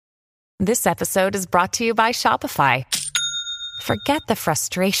This episode is brought to you by Shopify. Forget the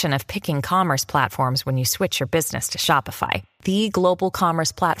frustration of picking commerce platforms when you switch your business to Shopify, the global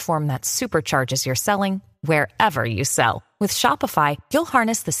commerce platform that supercharges your selling wherever you sell. With Shopify, you'll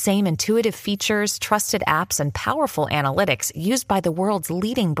harness the same intuitive features, trusted apps, and powerful analytics used by the world's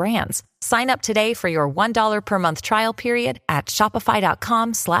leading brands. Sign up today for your $1 per month trial period at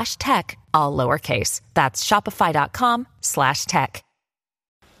shopify.com/tech, all lowercase. That's shopify.com/tech.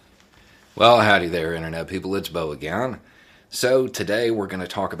 Well, howdy there, Internet people. It's Bo again. So today we're going to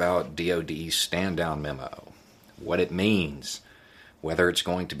talk about DoD's stand-down memo, what it means, whether it's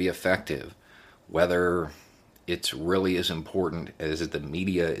going to be effective, whether it's really as important as the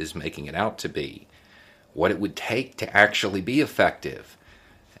media is making it out to be, what it would take to actually be effective,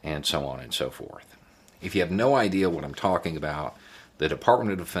 and so on and so forth. If you have no idea what I'm talking about, the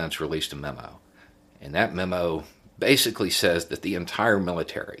Department of Defense released a memo, and that memo basically says that the entire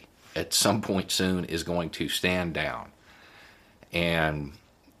military at some point soon is going to stand down. And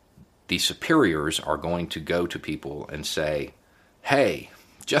the superiors are going to go to people and say, hey,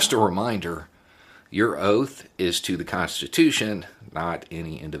 just a reminder, your oath is to the Constitution, not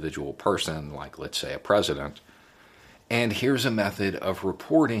any individual person, like let's say a president. And here's a method of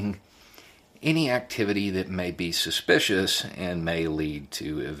reporting any activity that may be suspicious and may lead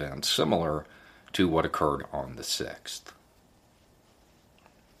to events similar to what occurred on the 6th.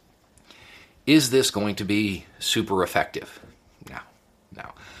 Is this going to be super effective? No.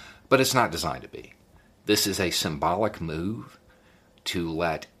 But it's not designed to be. This is a symbolic move to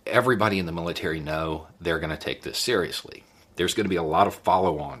let everybody in the military know they're going to take this seriously. There's going to be a lot of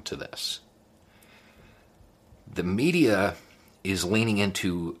follow-on to this. The media is leaning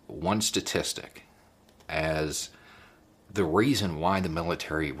into one statistic as the reason why the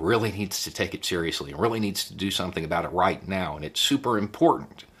military really needs to take it seriously and really needs to do something about it right now, and it's super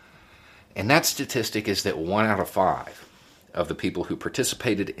important. And that statistic is that 1 out of 5 of the people who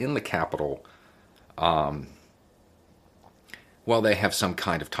participated in the Capitol, they have some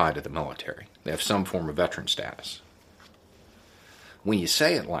kind of tie to the military. They have some form of veteran status. When you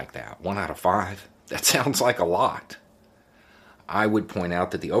say it like that, 1 out of 5, that sounds like a lot. I would point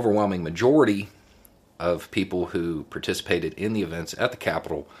out that the overwhelming majority of people who participated in the events at the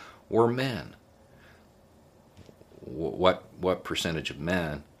Capitol were men. What percentage of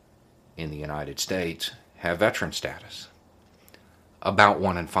men in the United States have veteran status? About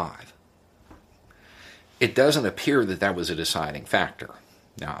 1 in 5. It doesn't appear that that was a deciding factor.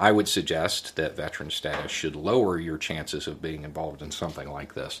 Now, I would suggest that veteran status should lower your chances of being involved in something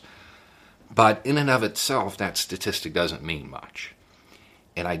like this. But in and of itself, that statistic doesn't mean much.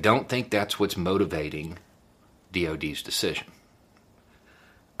 And I don't think that's what's motivating DoD's decision.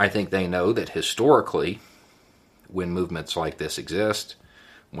 I think they know that historically, when movements like this exist,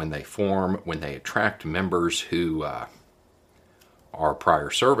 when they form, when they attract members who are prior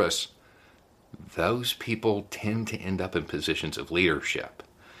service, those people tend to end up in positions of leadership.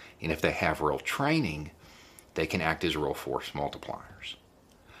 And if they have real training, they can act as real force multipliers.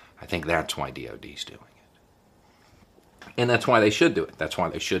 I think that's why DoD's doing it. And that's why they should do it. That's why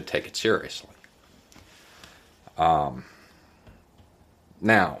they should take it seriously. Now,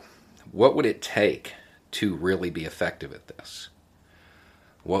 what would it take to really be effective at this?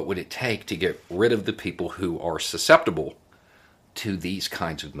 What would it take to get rid of the people who are susceptible to these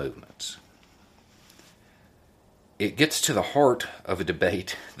kinds of movements? It gets to the heart of a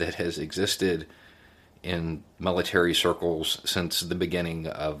debate that has existed in military circles since the beginning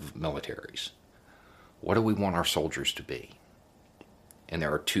of militaries. What do we want our soldiers to be? And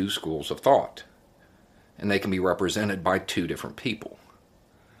there are 2 schools of thought, and they can be represented by 2 different people.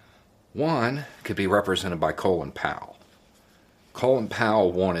 One could be represented by Colin Powell. Colin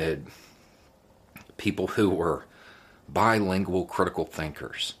Powell wanted people who were bilingual critical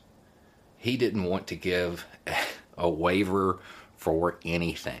thinkers. He didn't want to give a waiver for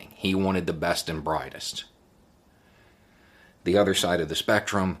anything. He wanted the best and brightest. The other side of the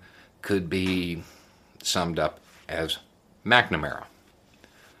spectrum could be summed up as McNamara,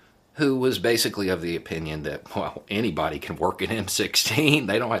 who was basically of the opinion that, anybody can work at M16.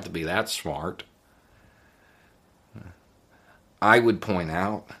 They don't have to be that smart. I would point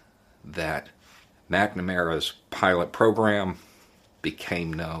out that McNamara's pilot program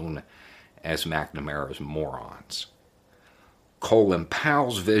became known as McNamara's morons. Colin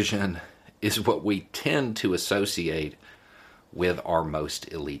Powell's vision is what we tend to associate with our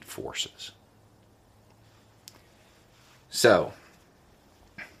most elite forces. So,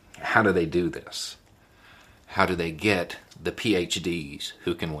 how do they do this? How do they get the PhDs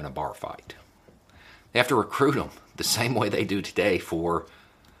who can win a bar fight? They have to recruit them the same way they do today for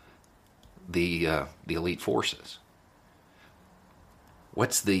the elite forces.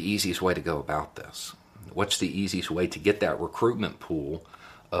 What's the easiest way to go about this? What's the easiest way to get that recruitment pool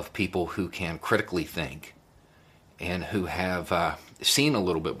of people who can critically think and who have seen a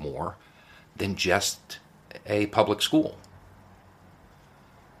little bit more than just a public school?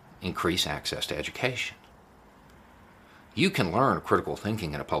 Increase access to education. You can learn critical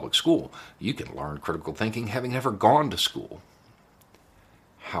thinking in a public school. You can learn critical thinking having never gone to school.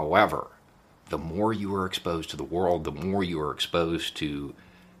 However, the more you are exposed to the world, the more you are exposed to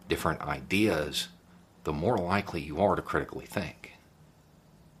different ideas, the more likely you are to critically think.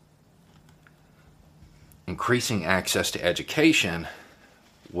 Increasing access to education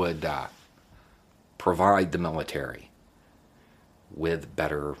would provide the military with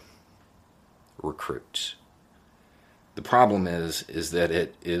better recruits. The problem is that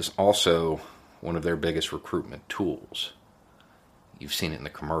it is also one of their biggest recruitment tools. You've seen it in the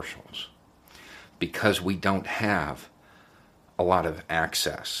commercials. Because we don't have a lot of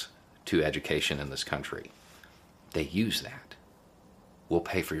access to education in this country, they use that. We'll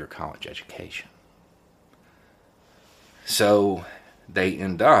pay for your college education. So they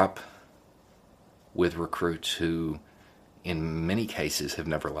end up with recruits who, in many cases, have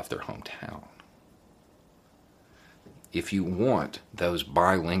never left their hometown. If you want those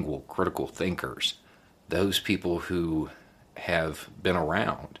bilingual critical thinkers, those people who have been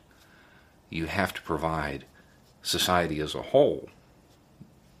around, you have to provide society as a whole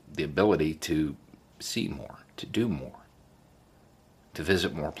the ability to see more, to do more, to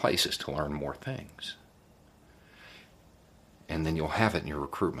visit more places, to learn more things. And then you'll have it in your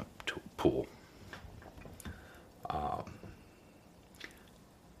recruitment pool.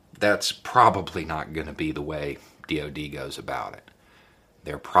 That's probably not going to be the way DoD goes about it.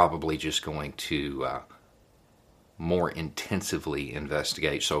 They're probably just going to more intensively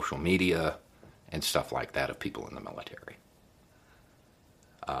investigate social media and stuff like that of people in the military.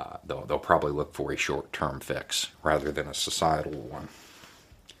 They'll probably look for a short-term fix rather than a societal one.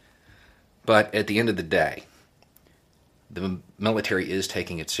 But at the end of the day, the military is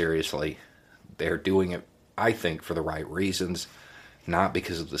taking it seriously. They're doing it, I think, for the right reasons, not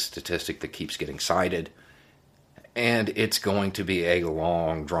because of the statistic that keeps getting cited. And it's going to be a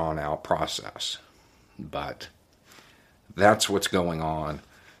long, drawn-out process. But that's what's going on.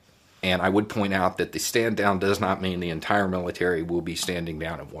 And I would point out that the stand down does not mean the entire military will be standing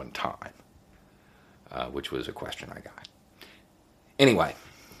down at one time, which was a question I got. Anyway,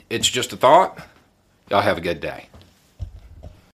 it's just a thought. Y'all have a good day.